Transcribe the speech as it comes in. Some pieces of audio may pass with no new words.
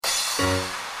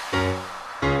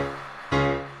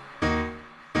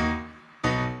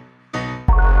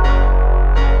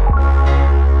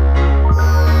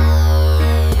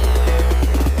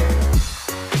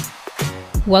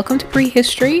Welcome to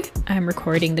Prehistory. I'm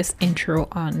recording this intro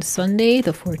on Sunday,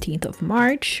 the 14th of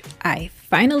March. I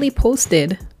finally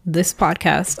posted this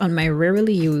podcast on my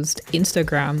rarely used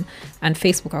Instagram and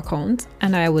Facebook account,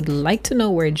 and I would like to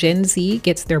know where Gen Z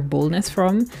gets their boldness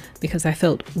from because I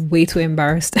felt way too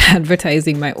embarrassed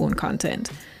advertising my own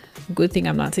content. Good thing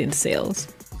I'm not in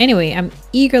sales. Anyway, I'm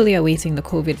eagerly awaiting the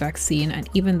COVID vaccine, and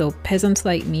even though peasants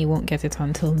like me won't get it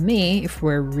until May, if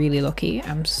we're really lucky,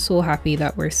 I'm so happy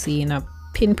that we're seeing a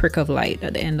pinprick of light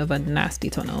at the end of a nasty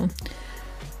tunnel.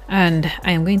 And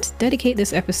I am going to dedicate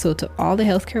this episode to all the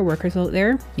healthcare workers out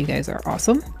there. You guys are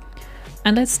awesome.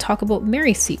 And let's talk about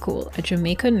Mary Seacole, a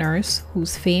Jamaican nurse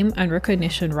whose fame and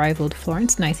recognition rivaled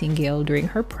Florence Nightingale during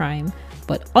her prime,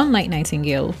 but unlike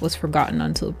Nightingale, was forgotten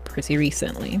until pretty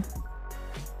recently.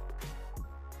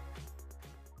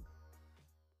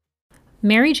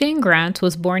 Mary Jane Grant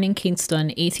was born in Kingston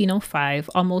 1805,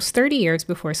 almost 30 years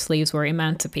before slaves were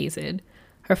emancipated.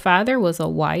 Her father was a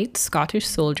white Scottish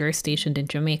soldier stationed in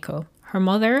Jamaica. Her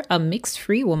mother, a mixed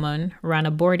free woman, ran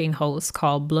a boarding house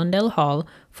called Blundell Hall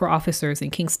for officers in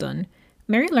Kingston.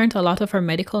 Mary learned a lot of her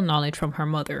medical knowledge from her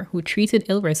mother, who treated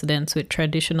ill residents with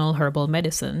traditional herbal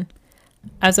medicine.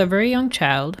 As a very young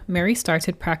child, Mary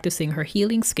started practicing her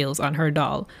healing skills on her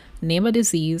doll, name a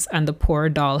disease, and the poor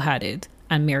doll had it,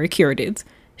 and Mary cured it.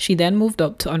 She then moved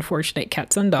up to unfortunate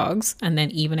cats and dogs, and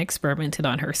then even experimented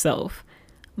on herself.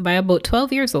 By about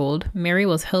 12 years old, Mary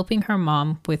was helping her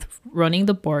mom with running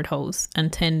the board house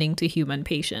and tending to human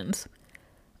patients.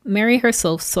 Mary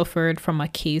herself suffered from a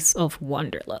case of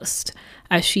wanderlust.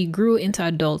 As she grew into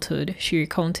adulthood, she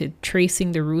recounted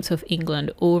tracing the route of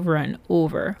England over and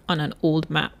over on an old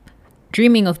map,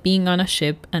 dreaming of being on a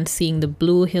ship and seeing the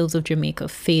blue hills of Jamaica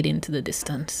fade into the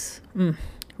distance.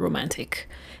 Romantic.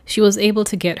 She was able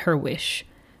to get her wish.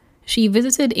 She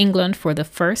visited England for the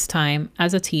first time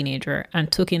as a teenager and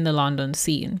took in the London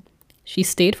scene. She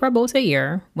stayed for about a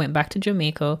year, went back to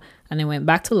Jamaica, and then went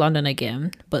back to London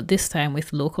again, but this time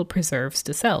with local preserves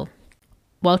to sell.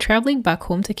 While traveling back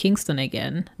home to Kingston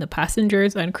again, the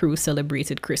passengers and crew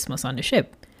celebrated Christmas on the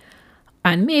ship.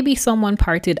 And maybe someone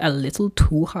partied a little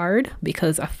too hard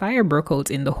because a fire broke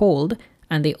out in the hold,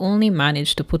 and they only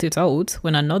managed to put it out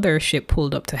when another ship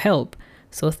pulled up to help.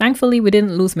 So thankfully we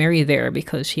didn't lose Mary there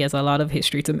because she has a lot of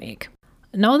history to make.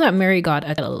 Now that Mary got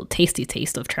a little tasty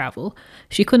taste of travel,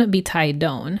 she couldn't be tied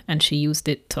down and she used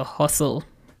it to hustle.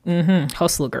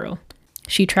 Hustle girl.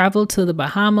 She traveled to the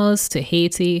Bahamas, to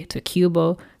Haiti, to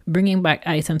Cuba, bringing back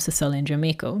items to sell in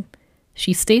Jamaica.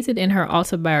 She stated in her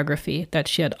autobiography that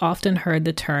she had often heard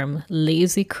the term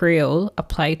lazy Creole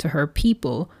applied to her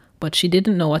people, but she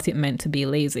didn't know what it meant to be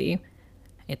lazy.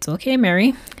 It's okay,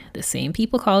 Mary. The same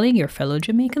people calling your fellow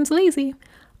Jamaicans lazy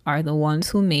are the ones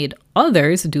who made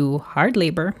others do hard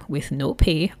labor with no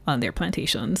pay on their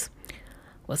plantations.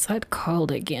 What's that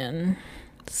called again?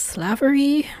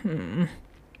 Slavery? I'm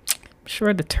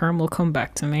sure the term will come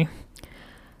back to me.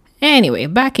 Anyway,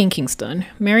 back in Kingston,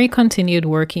 Mary continued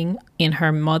working in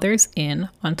her mother's inn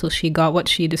until she got what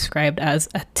she described as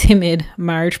a timid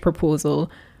marriage proposal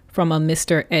from a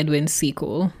Mr. Edwin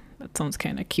Seacole. That sounds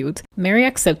kind of cute. Mary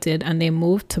accepted and they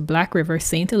moved to Black River,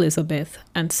 St. Elizabeth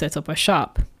and set up a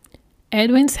shop.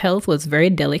 Edwin's health was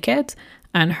very delicate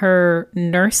and her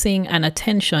nursing and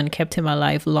attention kept him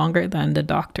alive longer than the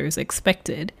doctors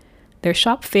expected. Their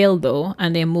shop failed though,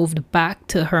 and they moved back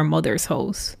to her mother's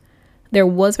house. There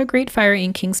was a great fire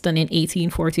in Kingston in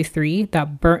 1843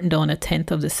 that burnt down a tenth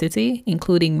of the city,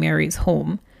 including Mary's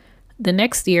home. The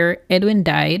next year, Edwin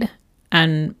died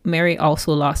and Mary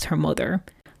also lost her mother.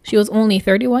 She was only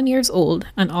 31 years old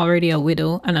and already a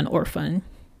widow and an orphan.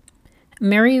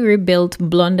 Mary rebuilt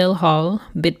Blundell Hall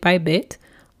bit by bit,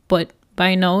 but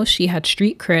by now she had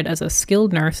street cred as a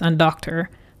skilled nurse and doctor,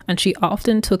 and she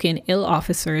often took in ill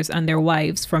officers and their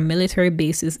wives from military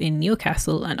bases in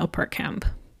Newcastle and Upper Camp.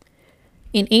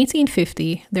 In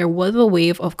 1850, there was a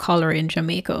wave of cholera in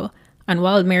Jamaica, and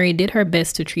while Mary did her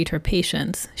best to treat her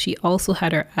patients, she also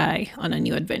had her eye on a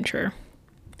new adventure.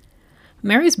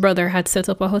 Mary's brother had set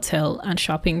up a hotel and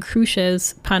shop in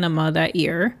Cruces, Panama that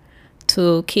year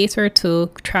to cater to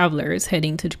travelers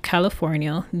heading to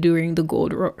California during the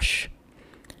gold rush.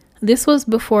 This was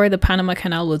before the Panama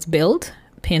Canal was built,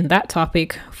 pin that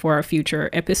topic for a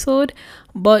future episode,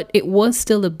 but it was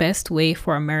still the best way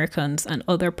for Americans and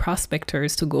other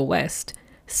prospectors to go west.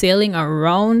 Sailing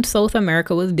around South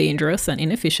America was dangerous and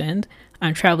inefficient,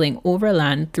 and traveling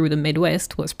overland through the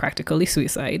Midwest was practically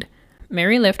suicide.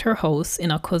 Mary left her house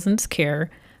in a cousin's care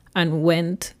and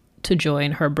went to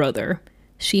join her brother.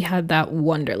 She had that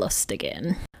wanderlust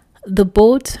again. The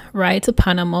boat ride to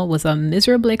Panama was a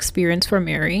miserable experience for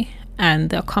Mary,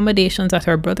 and the accommodations at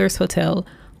her brother's hotel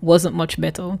wasn't much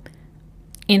better.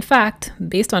 In fact,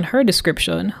 based on her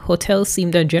description, hotel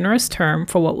seemed a generous term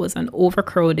for what was an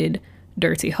overcrowded,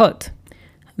 dirty hut.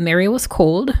 Mary was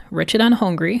cold, wretched, and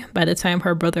hungry by the time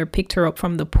her brother picked her up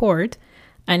from the port,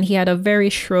 and he had a very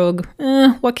shrug,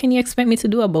 what can you expect me to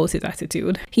do about it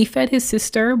attitude. He fed his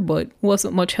sister, but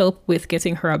wasn't much help with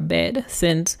getting her a bed,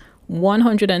 since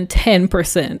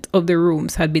 110% of the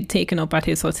rooms had been taken up at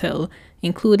his hotel,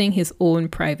 including his own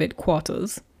private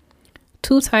quarters.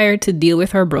 Too tired to deal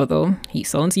with her brother, he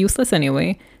sounds useless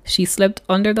anyway, she slept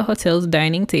under the hotel's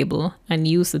dining table and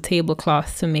used the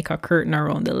tablecloth to make a curtain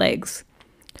around the legs.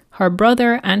 Her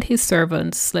brother and his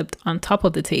servants slept on top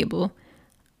of the table.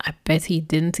 I bet he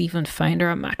didn't even find her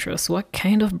a mattress. What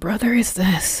kind of brother is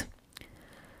this?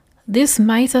 This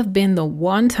might have been the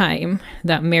one time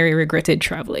that Mary regretted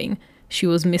traveling. She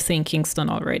was missing Kingston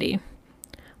already.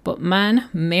 But man,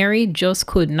 Mary just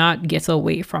could not get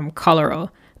away from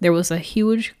cholera. There was a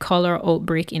huge cholera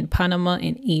outbreak in Panama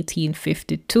in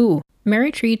 1852.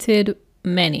 Mary treated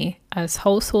many as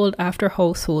household after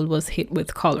household was hit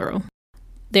with cholera.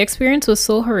 The experience was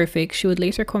so horrific, she would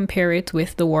later compare it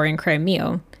with the war in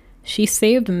Crimea. She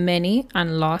saved many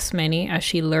and lost many as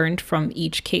she learned from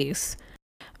each case.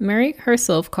 Mary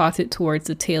herself caught it towards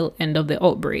the tail end of the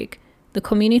outbreak. The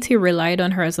community relied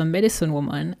on her as a medicine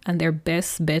woman and their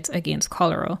best bet against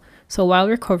cholera. So while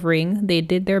recovering, they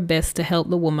did their best to help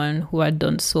the woman who had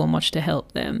done so much to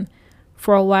help them.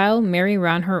 For a while, Mary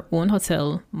ran her own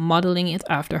hotel, modeling it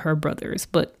after her brother's,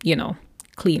 but,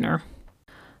 cleaner.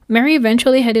 Mary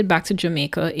eventually headed back to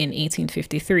Jamaica in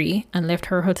 1853 and left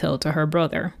her hotel to her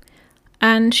brother.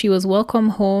 And she was welcome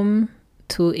home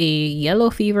to a yellow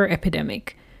fever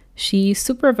epidemic. She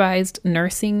supervised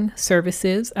nursing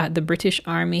services at the British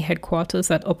Army headquarters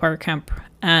at Upper Camp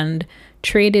and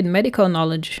traded medical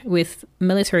knowledge with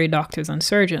military doctors and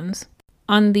surgeons.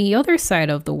 On the other side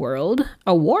of the world,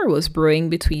 a war was brewing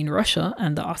between Russia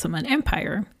and the Ottoman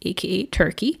Empire, aka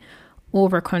Turkey,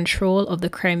 over control of the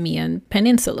Crimean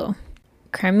Peninsula.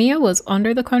 Crimea was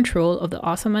under the control of the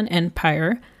Ottoman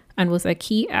Empire and was a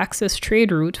key access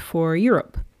trade route for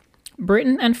Europe.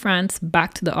 Britain and France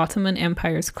backed the Ottoman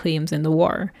Empire's claims in the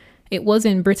war. It was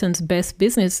in Britain's best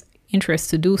business interest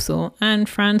to do so, and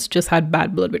France just had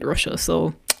bad blood with Russia,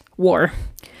 so war.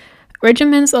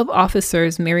 Regiments of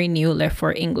officers Mary knew left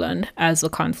for England as the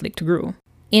conflict grew.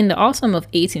 In the autumn of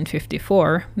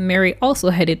 1854, Mary also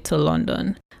headed to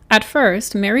London. At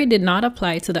first, Mary did not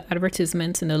apply to the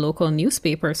advertisements in the local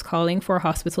newspapers calling for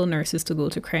hospital nurses to go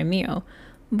to Crimea,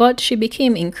 but she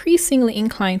became increasingly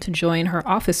inclined to join her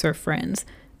officer friends,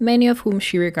 many of whom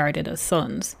she regarded as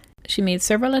sons. She made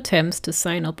several attempts to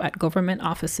sign up at government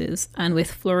offices and with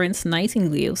Florence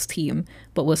Nightingale's team,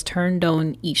 but was turned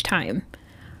down each time.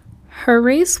 Her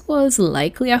race was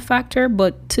likely a factor,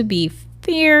 but to be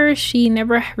fair, she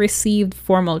never received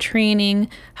formal training,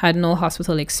 had no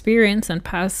hospital experience, and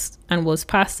was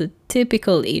past the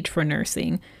typical age for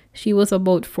nursing. She was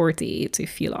about 48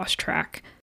 if you lost track.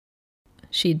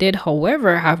 She did,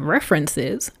 however, have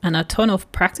references and a ton of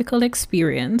practical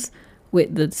experience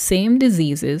with the same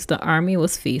diseases the army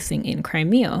was facing in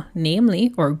Crimea,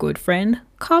 namely our good friend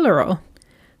cholera.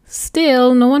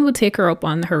 Still, no one would take her up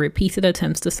on her repeated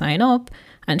attempts to sign up,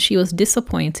 and she was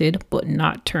disappointed but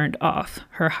not turned off.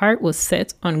 Her heart was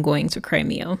set on going to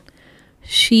Crimea.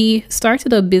 She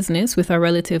started a business with a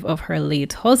relative of her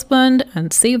late husband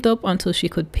and saved up until she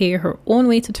could pay her own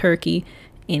way to Turkey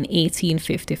in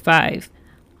 1855.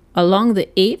 Along the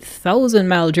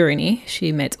 8,000-mile journey,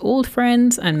 she met old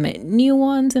friends and met new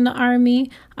ones in the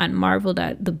army and marveled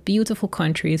at the beautiful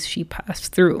countries she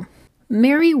passed through.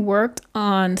 Mary worked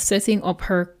on setting up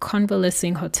her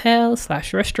convalescing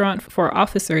hotel/restaurant for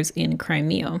officers in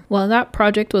Crimea. While that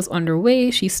project was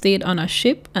underway, she stayed on a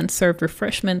ship and served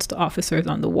refreshments to officers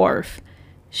on the wharf.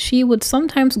 She would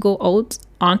sometimes go out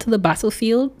onto the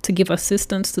battlefield to give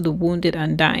assistance to the wounded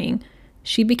and dying.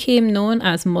 She became known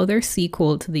as Mother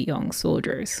Seacole to the young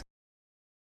soldiers.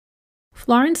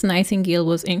 Florence Nightingale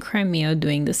was in Crimea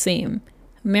doing the same.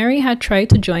 Mary had tried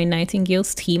to join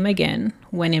Nightingale's team again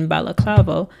when in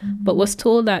Balaclava, but was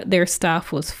told that their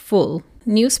staff was full.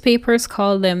 Newspapers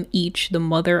called them each the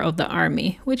Mother of the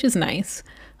Army, which is nice,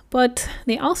 but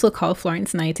they also called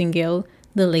Florence Nightingale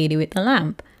the Lady with the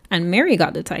Lamp, and Mary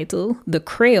got the title the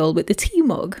Creole with the Tea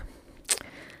Mug.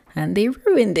 And they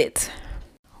ruined it.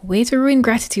 Way to ruin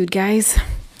gratitude, guys.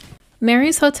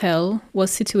 Mary's hotel was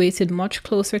situated much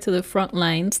closer to the front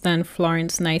lines than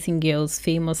Florence Nightingale's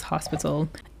famous hospital.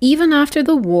 Even after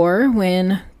the war,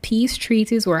 when peace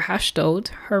treaties were hashed out,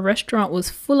 her restaurant was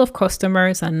full of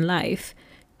customers and life.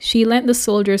 She lent the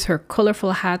soldiers her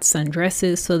colorful hats and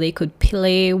dresses so they could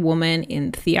play women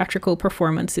in theatrical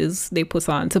performances they put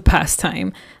on to pass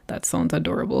time. That sounds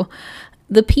adorable.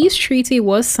 The peace treaty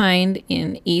was signed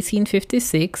in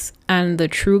 1856 and the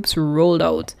troops rolled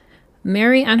out.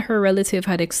 Mary and her relative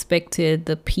had expected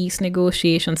the peace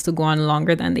negotiations to go on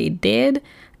longer than they did,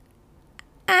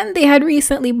 and they had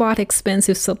recently bought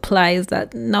expensive supplies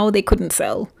that now they couldn't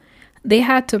sell. They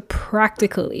had to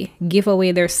practically give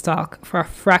away their stock for a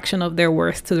fraction of their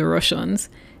worth to the Russians.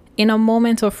 In a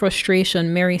moment of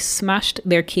frustration, Mary smashed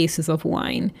their cases of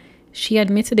wine. She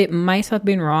admitted it might have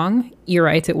been wrong. You're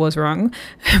right, it was wrong.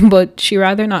 But she'd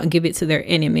rather not give it to their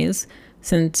enemies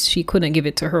since she couldn't give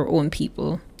it to her own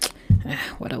people.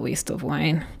 What a waste of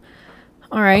wine.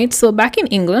 All right, so back in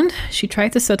England, she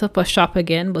tried to set up a shop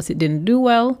again, but it didn't do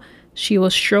well. She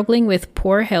was struggling with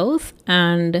poor health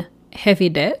and heavy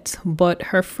debt, but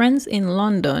her friends in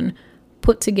London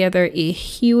put together a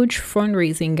huge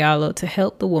fundraising gala to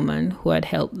help the woman who had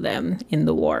helped them in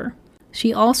the war.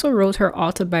 She also wrote her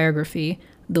autobiography,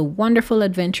 The Wonderful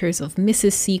Adventures of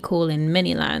Mrs. Seacole in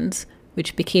Many Lands,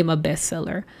 which became a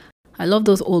bestseller. I love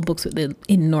those old books with the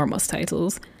enormous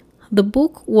titles. The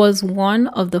book was one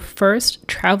of the first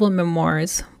travel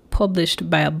memoirs published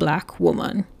by a Black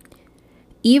woman.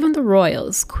 Even the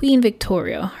royals, Queen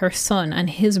Victoria, her son, and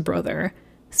his brother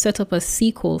set up a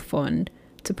Seacole fund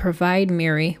to provide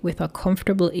Mary with a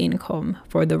comfortable income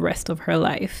for the rest of her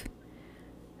life.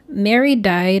 Mary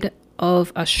died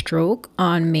of a stroke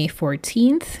on May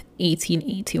 14th,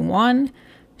 1881.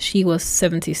 She was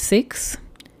 76.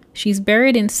 She's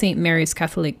buried in St. Mary's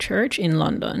Catholic Church in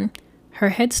London. Her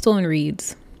headstone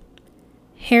reads,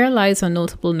 "Here lies a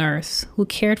notable nurse who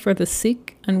cared for the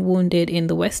sick and wounded in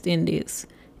the West Indies,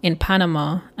 in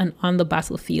Panama, and on the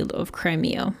battlefield of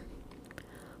Crimea."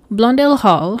 Blondel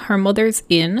Hall, her mother's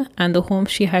inn and the home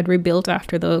she had rebuilt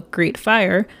after the Great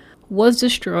Fire, was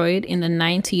destroyed in the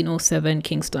 1907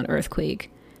 Kingston earthquake.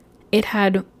 It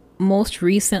had most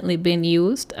recently been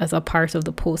used as a part of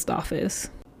the post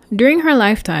office. During her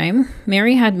lifetime,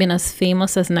 Mary had been as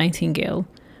famous as Nightingale,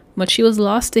 but she was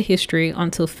lost to history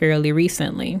until fairly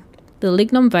recently. The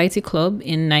Lignum Vitae Club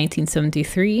in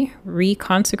 1973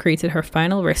 reconsecrated her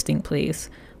final resting place,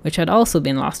 which had also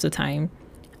been lost to time,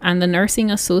 and the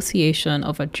Nursing Association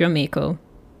of Jamaica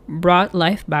brought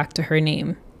life back to her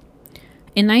name.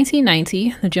 In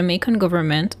 1990, the Jamaican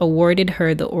government awarded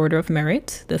her the Order of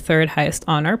Merit, the third highest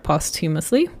honor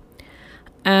posthumously,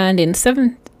 and in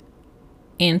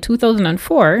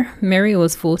 2004, Mary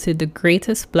was voted the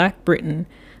greatest Black Briton,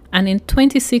 and in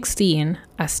 2016,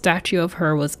 a statue of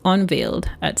her was unveiled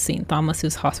at St.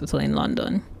 Thomas's Hospital in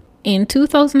London. In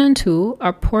 2002,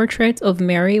 a portrait of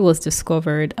Mary was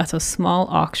discovered at a small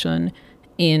auction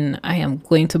in, I am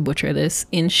going to butcher this,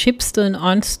 in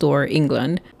Shipston-on-Store,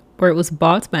 England, where it was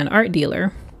bought by an art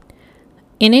dealer.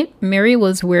 In it, Mary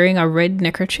was wearing a red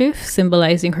neckerchief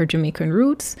symbolizing her Jamaican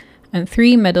roots, and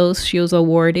 3 medals she was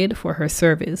awarded for her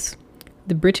service: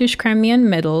 the British Crimean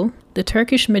Medal, the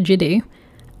Turkish Medjidi,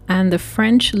 and the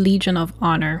French Legion of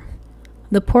Honor.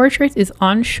 The portrait is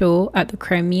on show at the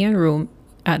Crimean Room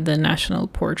at the National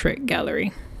Portrait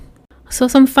Gallery. So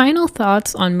some final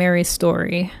thoughts on Mary's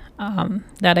story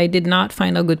that I did not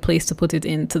find a good place to put it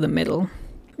into the middle.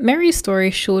 Mary's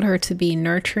story showed her to be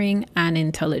nurturing and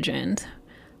intelligent,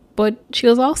 but she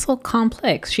was also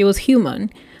complex. She was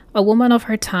human, a woman of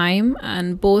her time,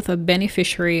 and both a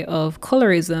beneficiary of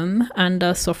colorism and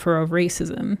a sufferer of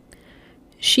racism.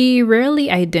 She rarely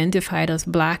identified as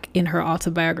Black in her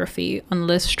autobiography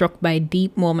unless struck by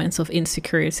deep moments of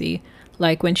insecurity,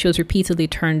 like when she was repeatedly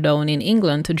turned down in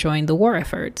England to join the war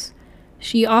efforts.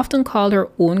 She often called her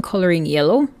own coloring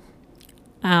yellow,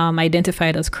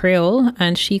 identified as Creole,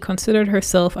 and she considered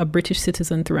herself a British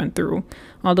citizen through and through,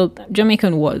 although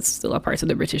Jamaican was still a part of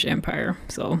the British Empire,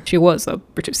 so she was a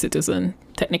British citizen,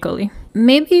 technically.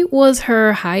 Maybe it was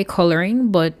her high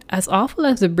coloring, but as awful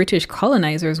as the British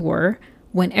colonizers were,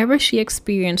 whenever she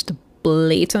experienced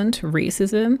blatant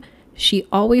racism, she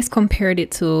always compared it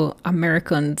to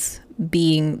Americans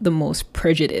being the most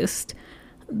prejudiced.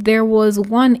 There was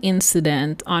one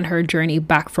incident on her journey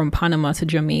back from Panama to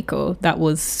Jamaica that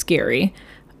was scary,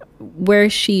 where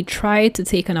she tried to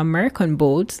take an American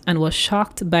boat and was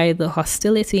shocked by the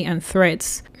hostility and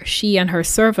threats she and her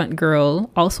servant girl,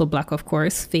 also Black of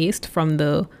course, faced from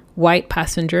the white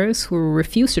passengers who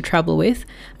refused to travel with,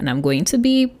 and I'm going to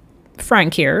be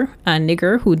frank here, a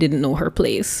nigger who didn't know her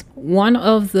place. One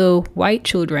of the white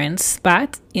children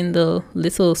spat in the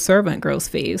little servant girl's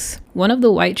face. One of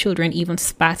the white children even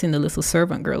spat in the little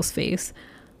servant girl's face.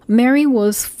 Mary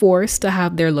was forced to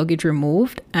have their luggage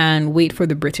removed and wait for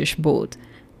the British boat.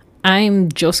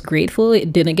 I'm just grateful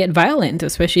it didn't get violent,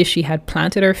 especially if she had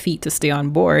planted her feet to stay on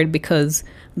board, because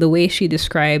the way she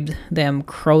described them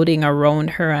crowding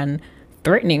around her and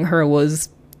threatening her was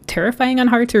terrifying and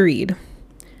hard to read.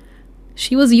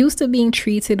 She was used to being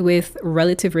treated with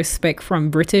relative respect from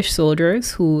British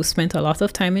soldiers who spent a lot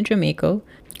of time in Jamaica,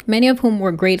 many of whom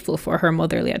were grateful for her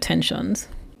motherly attentions.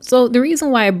 So the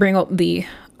reason why I bring up the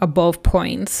above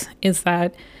points is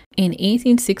that in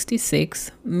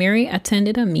 1866, Mary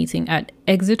attended a meeting at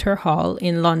Exeter Hall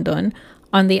in London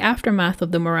on the aftermath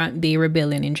of the Morant Bay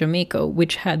Rebellion in Jamaica,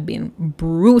 which had been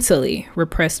brutally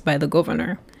repressed by the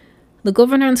governor. The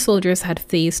governor and soldiers had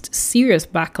faced serious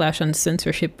backlash and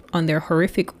censorship on their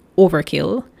horrific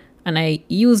overkill, and I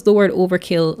use the word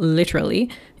overkill literally,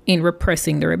 in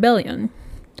repressing the rebellion.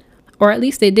 Or at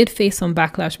least they did face some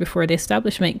backlash before the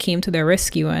establishment came to their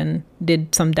rescue and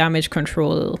did some damage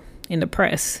control in the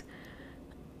press.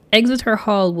 Exeter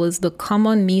Hall was the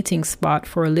common meeting spot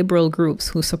for liberal groups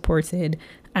who supported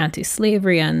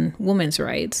anti-slavery and women's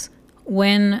rights.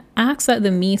 When asked at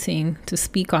the meeting to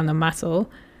speak on the matter,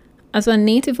 as a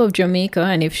native of Jamaica,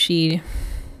 and if she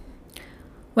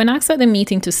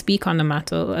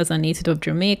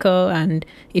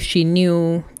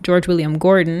knew George William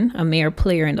Gordon, a mayor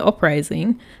player in the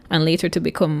uprising, and later to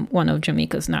become one of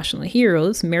Jamaica's national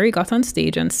heroes, Mary got on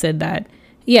stage and said that,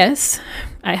 yes,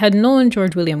 I had known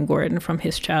George William Gordon from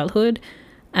his childhood,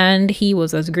 and he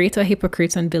was as great a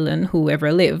hypocrite and villain who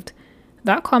ever lived.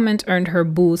 That comment earned her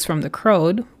boos from the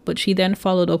crowd, but she then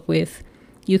followed up with,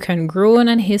 "You can groan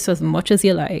and hiss as much as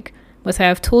you like, but I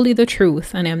have told you the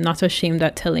truth and I am not ashamed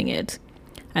at telling it."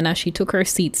 And as she took her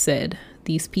seat said,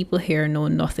 "These people here know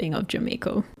nothing of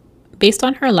Jamaica." Based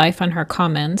on her life and her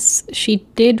comments, she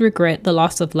did regret the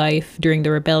loss of life during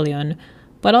the rebellion,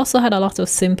 but also had a lot of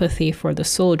sympathy for the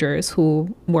soldiers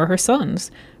who were her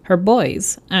sons, her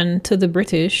boys, and to the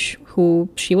British who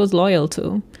she was loyal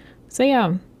to. So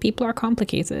yeah, people are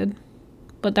complicated,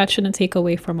 but that shouldn't take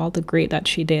away from all the great that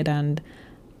she did and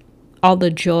all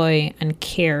the joy and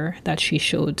care that she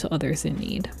showed to others in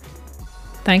need.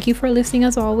 Thank you for listening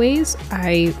as always.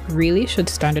 I really should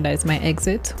standardize my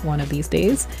exit one of these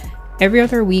days. Every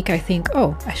other week I think,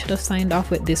 oh, I should have signed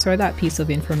off with this or that piece of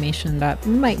information that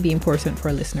might be important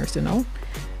for listeners to know.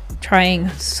 Trying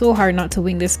so hard not to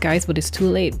wing this, guys, but it's too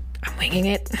late. I'm winging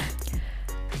it.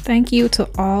 Thank you to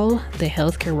all the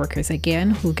healthcare workers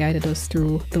again who guided us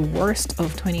through the worst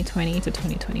of 2020 to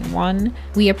 2021.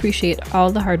 We appreciate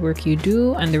all the hard work you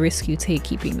do and the risk you take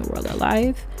keeping the world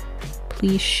alive.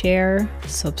 Please share,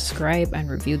 subscribe, and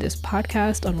review this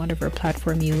podcast on whatever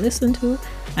platform you listen to,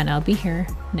 and I'll be here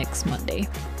next Monday.